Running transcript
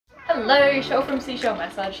Hello, Shell from Seashell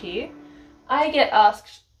Massage here. I get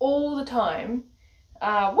asked all the time,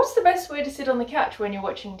 what's the best way to sit on the couch when you're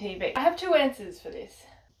watching TV? I have two answers for this.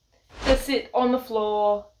 Just sit on the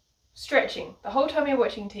floor, stretching the whole time you're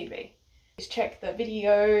watching TV. Just check the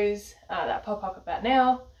videos that pop up about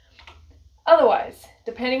now. Otherwise,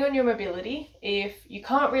 depending on your mobility, if you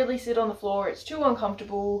can't really sit on the floor, it's too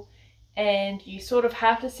uncomfortable, and you sort of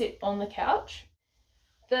have to sit on the couch,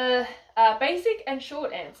 the basic and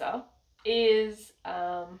short answer is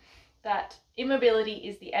that immobility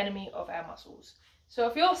is the enemy of our muscles. So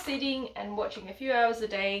if you're sitting and watching a few hours a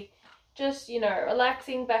day, just,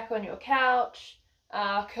 relaxing back on your couch,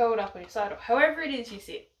 curled up on your side, or however it is you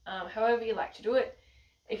sit, however you like to do it,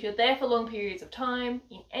 if you're there for long periods of time,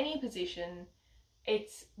 in any position,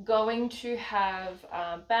 it's going to have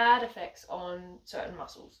bad effects on certain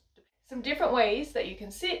muscles. Some different ways that you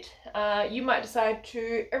can sit. You might decide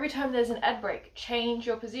to, every time there's an ad break, change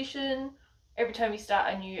your position. Every time you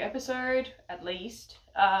start a new episode, at least,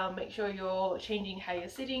 make sure you're changing how you're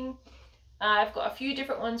sitting. I've got a few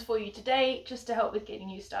different ones for you today, just to help with getting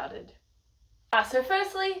you started. So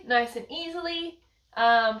firstly, nice and easily,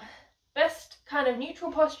 best kind of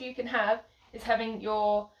neutral posture you can have is having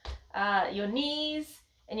your knees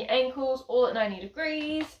and your ankles all at 90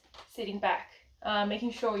 degrees, sitting back.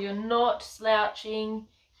 Making sure you're not slouching,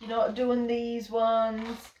 you're not doing these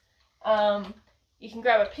ones. You can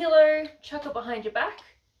grab a pillow, chuck it behind your back,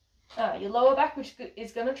 your lower back, which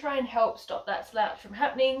is going to try and help stop that slouch from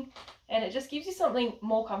happening, and it just gives you something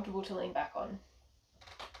more comfortable to lean back on.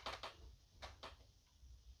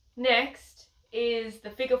 Next is the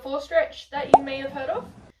figure 4 stretch that you may have heard of,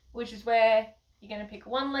 which is where you're going to pick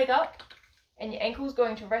one leg up and your ankle is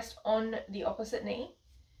going to rest on the opposite knee.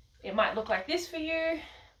 It might look like this for you,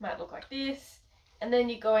 might look like this, and then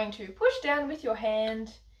you're going to push down with your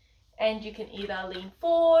hand, and you can either lean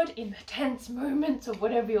forward in the tense moments of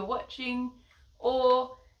whatever you're watching,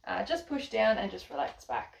 or just push down and just relax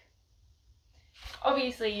back.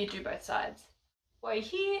 Obviously you do both sides. While you're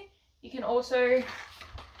here, you can also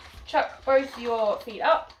chuck both your feet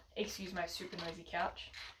up. Excuse my super noisy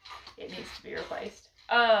couch, it needs to be replaced.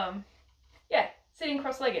 Yeah, sitting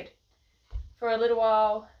cross-legged for a little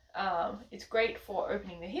while. It's great for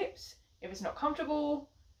opening the hips. If it's not comfortable,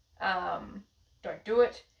 don't do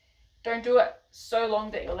it. Don't do it so long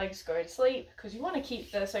that your legs go to sleep, because you want to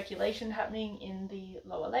keep the circulation happening in the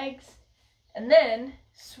lower legs. And then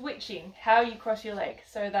switching how you cross your leg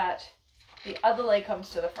so that the other leg comes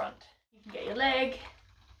to the front. You can get your leg,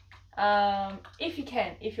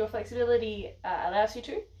 if your flexibility allows you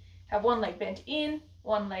to, have one leg bent in,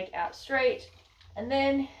 one leg out straight, and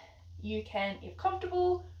then you can, if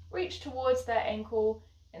comfortable, reach towards that ankle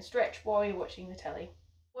and stretch while you're watching the telly.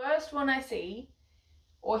 Worst one I see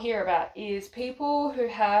or hear about is people who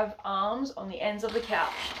have arms on the ends of the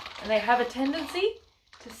couch, and they have a tendency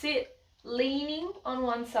to sit leaning on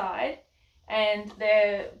one side, and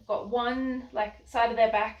they've got one side of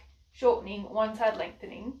their back shortening, one side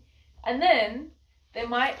lengthening, and then they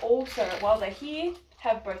might also, while they're here,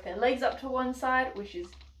 have both their legs up to one side, which is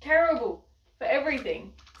terrible for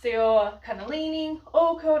everything. So you're kind of leaning,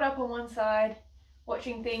 all curled up on one side,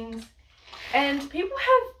 watching things. And people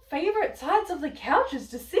have favourite sides of the couches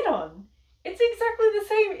to sit on. It's exactly the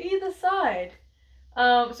same either side.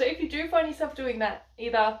 So if you do find yourself doing that,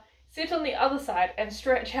 either sit on the other side and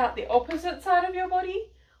stretch out the opposite side of your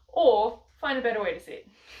body, or find a better way to sit.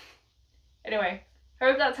 Anyway,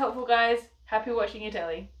 hope that's helpful, guys. Happy watching your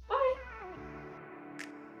telly.